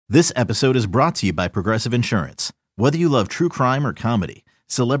This episode is brought to you by Progressive Insurance. Whether you love true crime or comedy,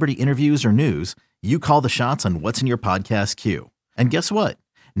 celebrity interviews or news, you call the shots on what's in your podcast queue. And guess what?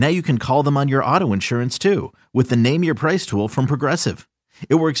 Now you can call them on your auto insurance too with the Name Your Price tool from Progressive.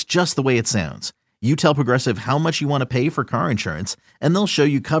 It works just the way it sounds. You tell Progressive how much you want to pay for car insurance, and they'll show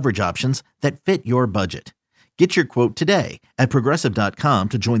you coverage options that fit your budget. Get your quote today at Progressive.com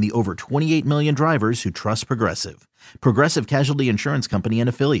to join the over 28 million drivers who trust Progressive. Progressive Casualty Insurance Company and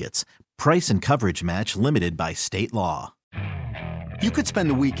Affiliates. Price and coverage match limited by state law. You could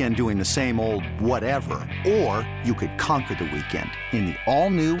spend the weekend doing the same old whatever, or you could conquer the weekend in the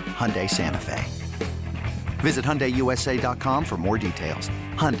all-new Hyundai Santa Fe. Visit HyundaiUSA.com for more details.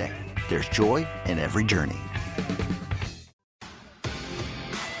 Hyundai, there's joy in every journey.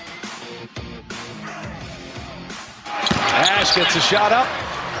 Ash gets a shot up,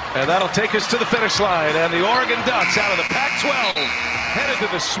 and that'll take us to the finish line. And the Oregon Ducks out of the Pac-12 headed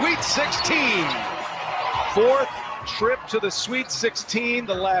to the Sweet 16. Fourth trip to the Sweet 16.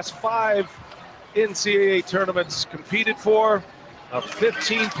 The last 5 NCAA tournaments competed for. A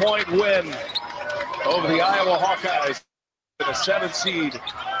 15-point win over the Iowa Hawkeyes. The 7th seed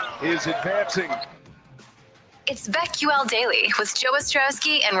is advancing. It's BetQL Daily with Joe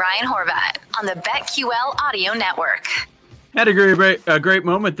Ostrowski and Ryan Horvat on the BetQL Audio Network. Had a great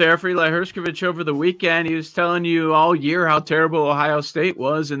moment there for Eli Hershkovich over the weekend. He was telling you all year how terrible Ohio State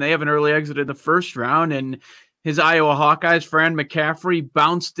was, and they have an early exit in the first round. And his Iowa Hawkeyes, Fran McCaffrey,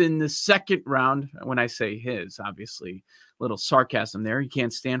 bounced in the second round. When I say his, obviously, a little sarcasm there. You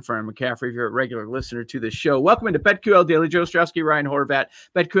can't stand Fran McCaffrey if you're a regular listener to the show. Welcome to BetQL Daily. Joe Ostrowski, Ryan Horvat,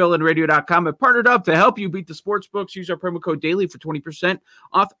 BetQLandRadio.com have partnered up to help you beat the sports books. Use our promo code DAILY for 20%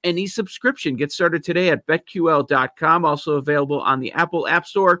 off any subscription. Get started today at BetQL.com. Also available on the Apple App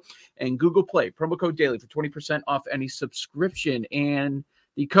Store and Google Play. Promo code DAILY for 20% off any subscription. And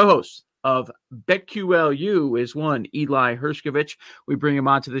the co-host of BetQLU is one Eli Hershkovich. We bring him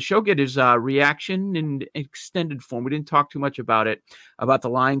onto the show, get his reaction in extended form. We didn't talk too much about it, about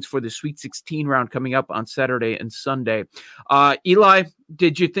the lines for the Sweet 16 round coming up on Saturday and Sunday. Eli,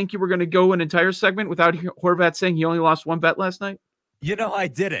 did you think you were going to go an entire segment without Horvat saying he only lost one bet last night? You know, I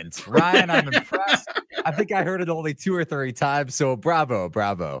didn't. Ryan, I'm impressed. I think I heard it only 2 or 3 times, so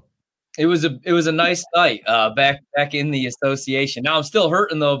bravo. It was a nice night back in the association. Now I'm still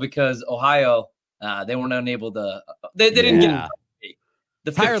hurting though because Ohio they weren't unable to they didn't get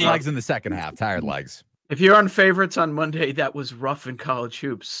the tired legs in the second half. Tired legs. If you're on favorites on Monday, that was rough in college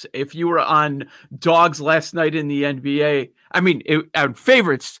hoops. If you were on dogs last night in the NBA, on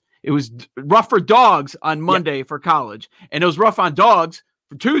favorites, it was rough for dogs on Monday for college, and it was rough on dogs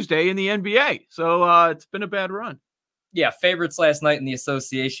for Tuesday in the NBA. So it's been a bad run. Yeah, favorites last night in the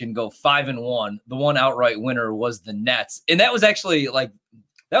association go 5-1. The one outright winner was the Nets. And that was actually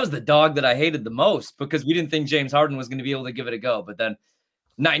that was the dog that I hated the most because we didn't think James Harden was going to be able to give it a go. But then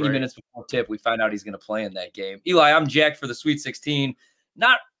 90 minutes before tip, we find out he's going to play in that game. Eli, I'm jacked for the Sweet 16.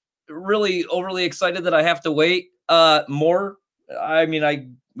 Not really overly excited that I have to wait more. We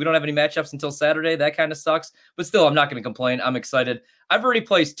don't have any matchups until Saturday. That kind of sucks. But still, I'm not going to complain. I'm excited. I've already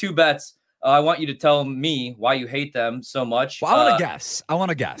placed 2 bets. I want you to tell me why you hate them so much. Well, I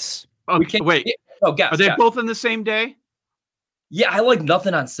want to guess. Okay, wait. Guess. Are they both on the same day? Yeah, I like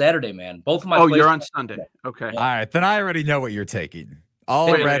nothing on Saturday, man. Both of my. Oh, you're on Sunday. Okay. All right, then I already know what you're taking.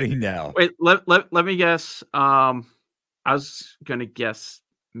 Know. Wait, let me guess. I was gonna guess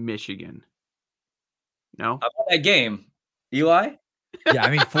Michigan. No. How about that game, Eli?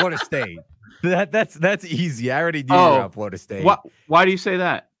 Yeah, Florida State. That's easy. I already knew about Florida State. Why do you say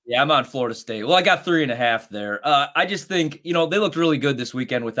that? Yeah, I'm on Florida State. Well, I got 3.5 there. I just think, they looked really good this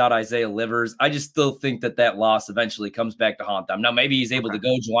weekend without Isaiah Livers. I just still think that loss eventually comes back to haunt them. Now, maybe he's able to go.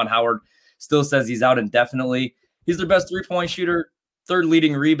 Juwan Howard still says he's out indefinitely. He's their best 3-point shooter, 3rd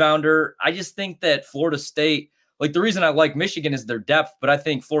leading rebounder. I just think that Florida State, the reason I like Michigan is their depth, but I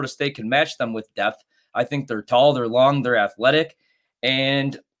think Florida State can match them with depth. I think they're tall, they're long, they're athletic,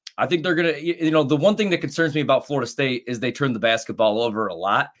 and I think they're going to, the one thing that concerns me about Florida State is they turn the basketball over a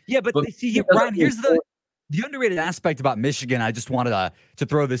lot. Yeah, but see, Ryan, here's the underrated aspect about Michigan. I just wanted to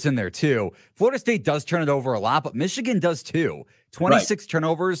throw this in there too. Florida State does turn it over a lot, but Michigan does too. 26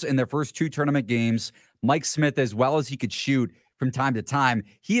 turnovers in their first 2 tournament games. Mike Smith, as well as he could shoot from time to time,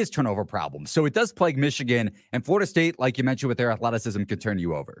 he has turnover problems. So it does plague Michigan, and Florida State, like you mentioned with their athleticism, could turn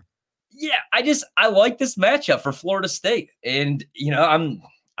you over. Yeah, I like this matchup for Florida State. And,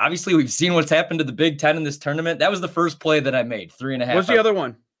 obviously, we've seen what's happened to the Big Ten in this tournament. That was the first play that I made, 3.5. What's the other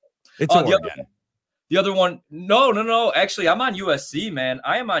one? It's Oregon. The other one, no. Actually, I'm on USC, man.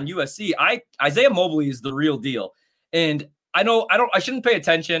 I am on USC. Isaiah Mobley is the real deal. And I shouldn't pay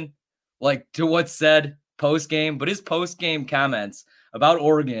attention like to what's said post game, but his post game comments about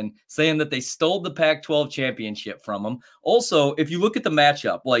Oregon saying that they stole the Pac-12 championship from them. Also, if you look at the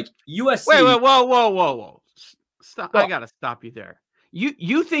matchup, like USC. Wait, whoa. Stop. Well, I got to stop you there.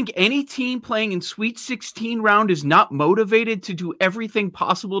 You think any team playing in Sweet 16 round is not motivated to do everything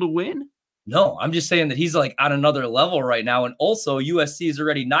possible to win? No, I'm just saying that he's like on another level right now. And also USC has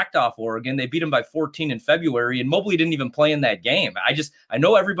already knocked off Oregon. They beat them by 14 in February, and Mobley didn't even play in that game. I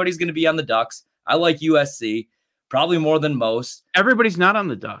know everybody's going to be on the Ducks. I like USC probably more than most. Everybody's not on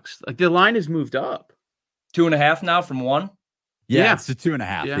the Ducks. Like the line has moved up. 2.5 now from 1. Yeah. It's a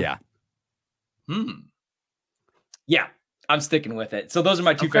 2.5. Yeah. Yeah. I'm sticking with it. So those are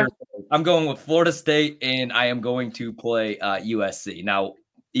my two favorites. I'm going with Florida State, and I am going to play USC. Now,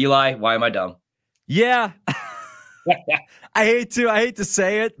 Eli, why am I dumb? Yeah. I hate to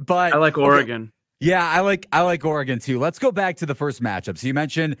say it, but I like Oregon. Okay. Yeah, I like Oregon too. Let's go back to the first matchup. So you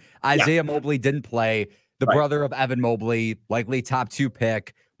mentioned Isaiah Mobley didn't play, the brother of Evan Mobley, likely top 2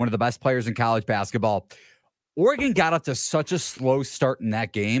 pick, one of the best players in college basketball. Oregon got up to such a slow start in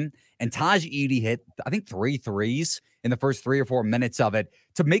that game, and Taj Edey hit, I think, 3 threes in the first 3 or 4 minutes of it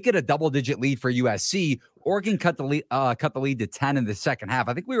to make it a double-digit lead for USC. Oregon cut the lead to 10 in the second half.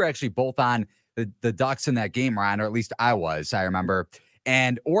 I think we were actually both on the Ducks in that game, Ryan, or at least I was, I remember.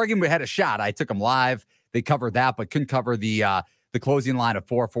 And Oregon had a shot. I took them live. They covered that, but couldn't cover the closing line of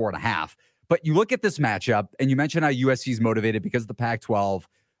 4.5. But you look at this matchup, and you mentioned how USC is motivated because of the Pac-12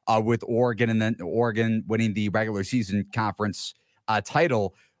 with Oregon, and then Oregon winning the regular season conference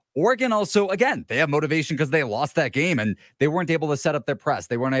title. Oregon also, again, they have motivation because they lost that game and they weren't able to set up their press.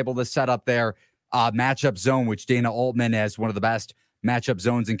 They weren't able to set up their matchup zone, which Dana Altman has one of the best matchup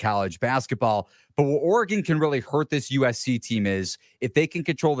zones in college basketball. But what Oregon can really hurt this USC team is if they can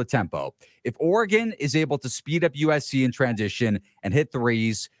control the tempo. If Oregon is able to speed up USC in transition and hit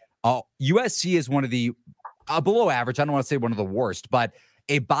threes, USC is one of the below average. I don't want to say one of the worst, but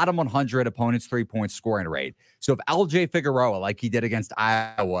a bottom 100 opponent's 3-point scoring rate. So if LJ Figueroa, like he did against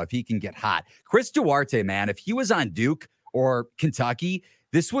Iowa, if he can get hot, Chris Duarte, man, if he was on Duke or Kentucky,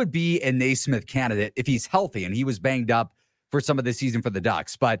 this would be a Naismith candidate if he's healthy, and he was banged up for some of the season for the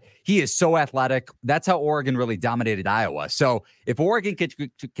Ducks, but he is so athletic. That's how Oregon really dominated Iowa. So if Oregon can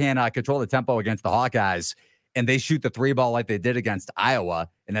control the tempo against the Hawkeyes and they shoot the 3 ball like they did against Iowa,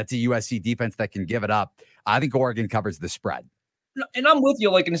 and that's a USC defense that can give it up, I think Oregon covers the spread. And I'm with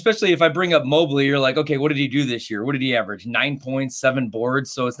you, like, and especially if I bring up Mobley, you're like, okay, what did he do this year? What did he average? 9 points, 7 boards.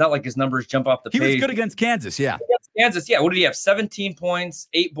 So it's not like his numbers jump off the page. He was good against Kansas, yeah. What did he have? 17 points,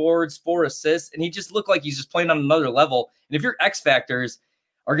 8 boards, 4 assists, and he just looked like he's just playing on another level. And if your X factors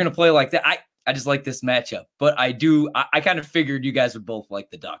are going to play like that, I just like this matchup. But I kind of figured you guys would both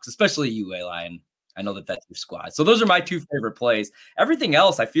like the Ducks, especially you, Eli, and I know that that's your squad. So those are my 2 favorite plays. Everything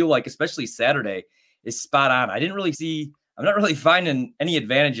else, I feel like, especially Saturday, is spot on. I'm not really finding any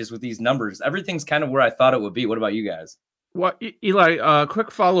advantages with these numbers. Everything's kind of where I thought it would be. What about you guys? Well, Eli,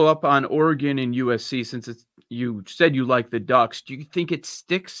 quick follow-up on Oregon and USC, since you said you like the Ducks. Do you think it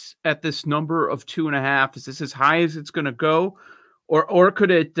sticks at this number of 2.5? Is this as high as it's going to go? Or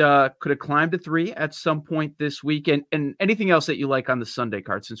could it climb to 3 at some point this week? And anything else that you like on the Sunday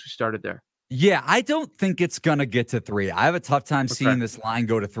card since we started there? Yeah, I don't think it's going to get to 3. I have a tough time seeing this line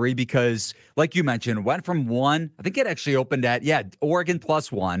go to 3 because, like you mentioned, went from 1. I think it actually opened at, Oregon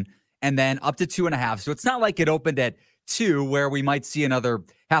 +1, and then up to 2.5. So it's not like it opened at 2 where we might see another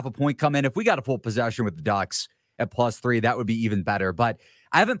half a point come in. If we got a full possession with the Ducks at +3, that would be even better. But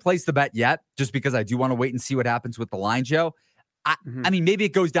I haven't placed the bet yet just because I do want to wait and see what happens with the line, Joe. I mean, maybe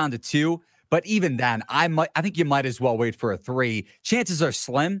it goes down to 2. But even then, I think you might as well wait for a 3. Chances are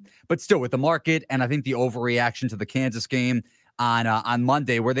slim, but still with the market, and I think the overreaction to the Kansas game on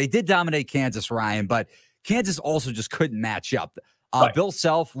Monday, where they did dominate Kansas, Ryan, but Kansas also just couldn't match up. Bill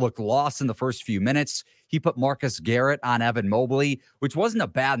Self looked lost in the first few minutes. He put Marcus Garrett on Evan Mobley, which wasn't a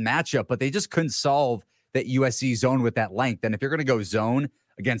bad matchup, but they just couldn't solve that USC zone with that length. And if you're going to go zone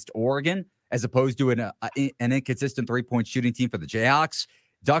against Oregon, as opposed to an inconsistent 3-point shooting team for the Jayhawks,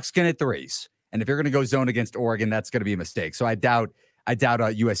 Ducks can hit 3s. And if you're going to go zone against Oregon, that's going to be a mistake. So I doubt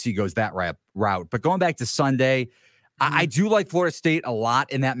USC goes that route. But going back to Sunday, I do like Florida State a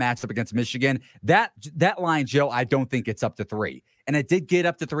lot in that matchup against Michigan. That line, Joe, I don't think it's up to 3. And it did get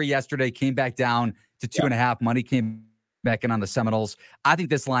up to 3 yesterday, came back down to 2.5. Money came back in on the Seminoles. I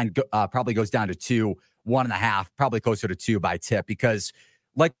think this line probably goes down to 2, 1.5, probably closer to 2 by tip because,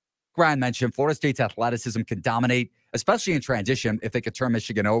 like Ryan mentioned, Florida State's athleticism can dominate, especially in transition, if they could turn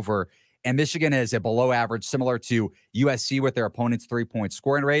Michigan over. And Michigan is a below average, similar to USC with their opponent's 3-point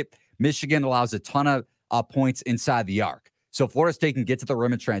scoring rate. Michigan allows a ton of points inside the arc. So Florida State can get to the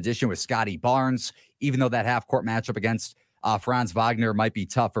rim in transition with Scotty Barnes, even though that half-court matchup against Franz Wagner might be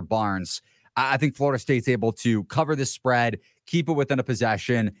tough for Barnes. I think Florida State's able to cover this spread, keep it within a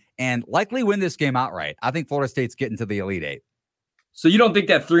possession, and likely win this game outright. I think Florida State's getting to the Elite Eight. So you don't think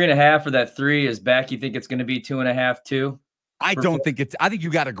that 3.5 or that 3 is back? You think it's going to be 2.5 too? I don't think it's. I think you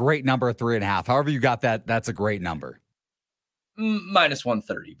got a great number of 3.5. However you got that, that's a great number. Minus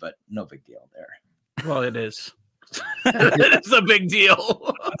 130, but no big deal there. Well, it is. It's a big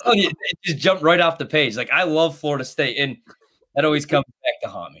deal. I'm telling you, it just jumped right off the page. Like, I love Florida State, and that always comes back to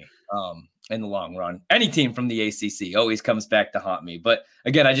haunt me in the long run. Any team from the ACC always comes back to haunt me. But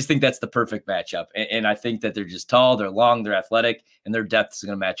again, I just think that's the perfect matchup. And I think that they're just tall, they're long, they're athletic, and their depth is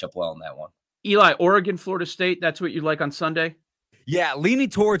going to match up well in that one. Eli, Oregon, Florida State, that's what you like on Sunday? Yeah, leaning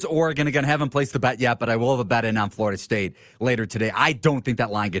towards Oregon. Again, haven't placed the bet yet, but I will have a bet in on Florida State later today. I don't think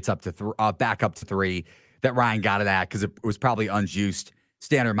that line gets up to back up to 3 that Ryan got it at, because it was probably unjuiced.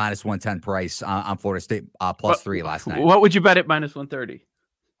 Standard minus 110 price on Florida State plus 3 last night. What would you bet at minus 130?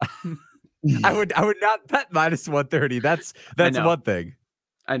 I would not bet minus 130. That's one thing.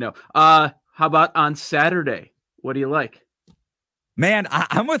 I know. How about on Saturday? What do you like? Man,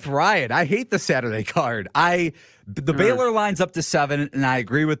 I'm with Ryan. I hate the Saturday card. The Baylor line's up to 7, and I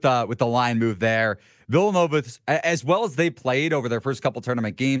agree with the line move there. Villanova, as well as they played over their first couple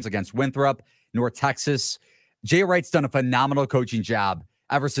tournament games against Winthrop, North Texas, Jay Wright's done a phenomenal coaching job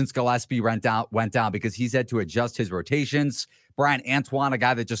ever since Gillespie went down, because he's had to adjust his rotations. Brian Antoine, a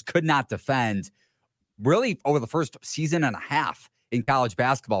guy that just could not defend, really over the first season and a half in college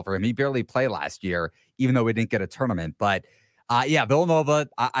basketball for him. He barely played last year, even though we didn't get a tournament. But yeah, Villanova,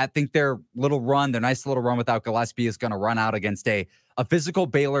 I think their nice little run without Gillespie is going to run out against a physical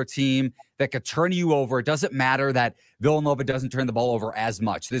Baylor team that could turn you over. It doesn't matter that Villanova doesn't turn the ball over as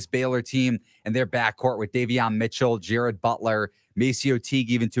much. This Baylor team and their backcourt with Davion Mitchell, Jared Butler, Maceo Teague,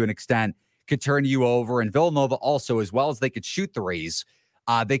 even to an extent, could turn you over. And Villanova also, as well as they could shoot threes,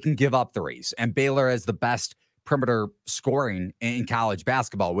 they can give up threes. And Baylor has the best perimeter scoring in college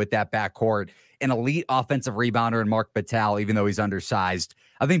basketball with that backcourt. An elite offensive rebounder in Mark Battelle, even though he's undersized.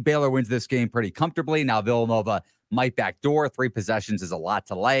 I think Baylor wins this game pretty comfortably. Now Villanova might backdoor. 3 possessions is a lot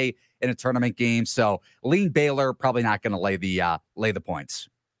to lay in a tournament game. So lean Baylor, probably not going to lay the points.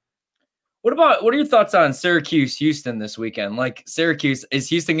 What are your thoughts on Syracuse Houston this weekend? Like, Syracuse, is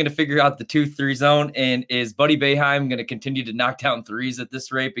Houston going to figure out the 2-3 zone? And is Buddy Boeheim going to continue to knock down threes at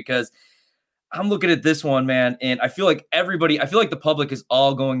this rate? Because I'm looking at this one, man, and I feel like the public is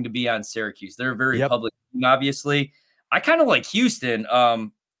all going to be on Syracuse. They're a very public team, obviously. I kind of like Houston,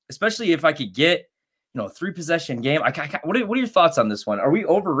 especially if I could get, a 3-possession game. What are your thoughts on this one? Are we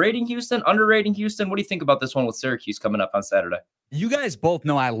overrating Houston, underrating Houston? What do you think about this one with Syracuse coming up on Saturday? You guys both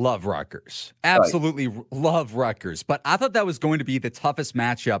know I love Rutgers. Absolutely love Rutgers. But I thought that was going to be the toughest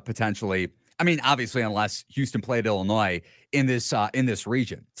matchup potentially. I mean, obviously, unless Houston played Illinois in this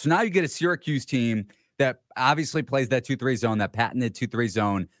region. So now you get a Syracuse team that obviously plays that 2-3 zone, that patented 2-3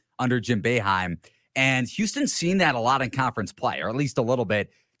 zone under Jim Boeheim. And Houston's seen that a lot in conference play, or at least a little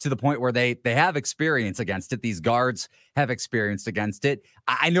bit, to the point where they have experience against it. These guards have experienced against it.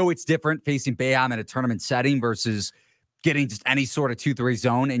 I know it's different facing Boeheim in a tournament setting versus getting just any sort of 2-3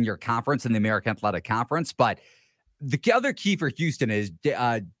 zone in your conference, in the American Athletic Conference. But the other key for Houston is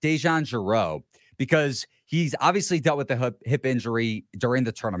Dejan Giroux, because he's obviously dealt with the hip injury during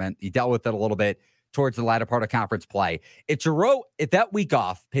the tournament. He dealt with it a little bit towards the latter part of conference play. If that week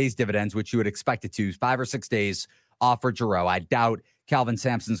off pays dividends, which you would expect it to, 5 or 6 days off for Giroux, I doubt Calvin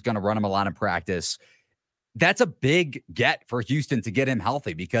Sampson's going to run him a lot in practice. That's a big get for Houston to get him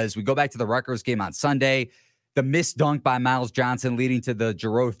healthy, because we go back to the Rutgers game on Sunday, the missed dunk by Miles Johnson leading to the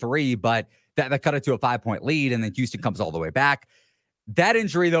Giroux 3, but that cut it to a 5-point lead, and then Houston comes all the way back. That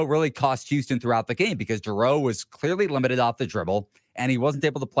injury, though, really cost Houston throughout the game, because Giroux was clearly limited off the dribble, and he wasn't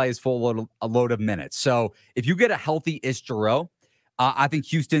able to play his full load of minutes. So if you get a healthy-ish Giroux, I think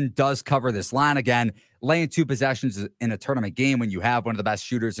Houston does cover this line. Again, laying 2 possessions in a tournament game when you have one of the best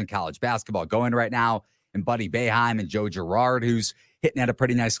shooters in college basketball going right now, and Buddy Boeheim and Joe Girard, who's hitting at a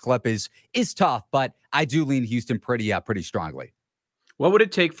pretty nice clip, is tough. But I do lean Houston pretty strongly. What would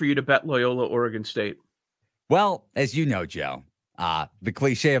it take for you to bet Loyola Oregon State? Well, as you know, Joe, the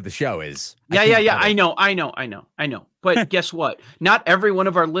cliche of the show is I know. But guess what? Not every one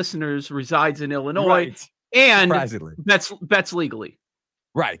of our listeners resides in Illinois, right. And bets legally.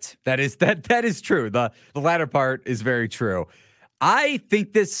 Right. That is true. The latter part is very true. I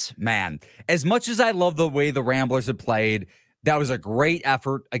think this, man, as much as I love the way the Ramblers have played, that was a great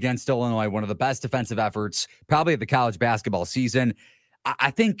effort against Illinois, one of the best defensive efforts probably of the college basketball season.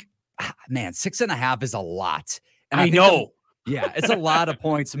 I think, man, 6.5 is a lot. And I know. Yeah, it's a lot of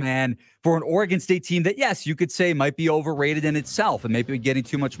points, man, for an Oregon State team that, yes, you could say might be overrated in itself and maybe getting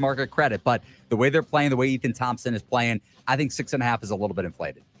too much market credit. But the way they're playing, the way Ethan Thompson is playing, I think 6.5 is a little bit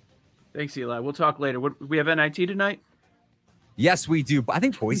inflated. Thanks, Eli. We'll talk later. We have NIT tonight? Yes, we do. I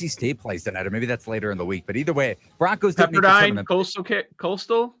think Boise State plays tonight, or maybe that's later in the week. But either way, Broncos didn't make the Pepperdine, tournament.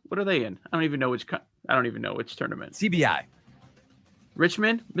 Coastal. What are they in? I don't even know which tournament. CBI.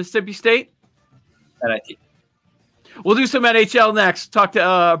 Richmond, Mississippi State. NIT. We'll do some NHL next. Talk to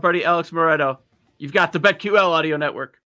our buddy Alex Moretto. You've got the BetQL Audio Network.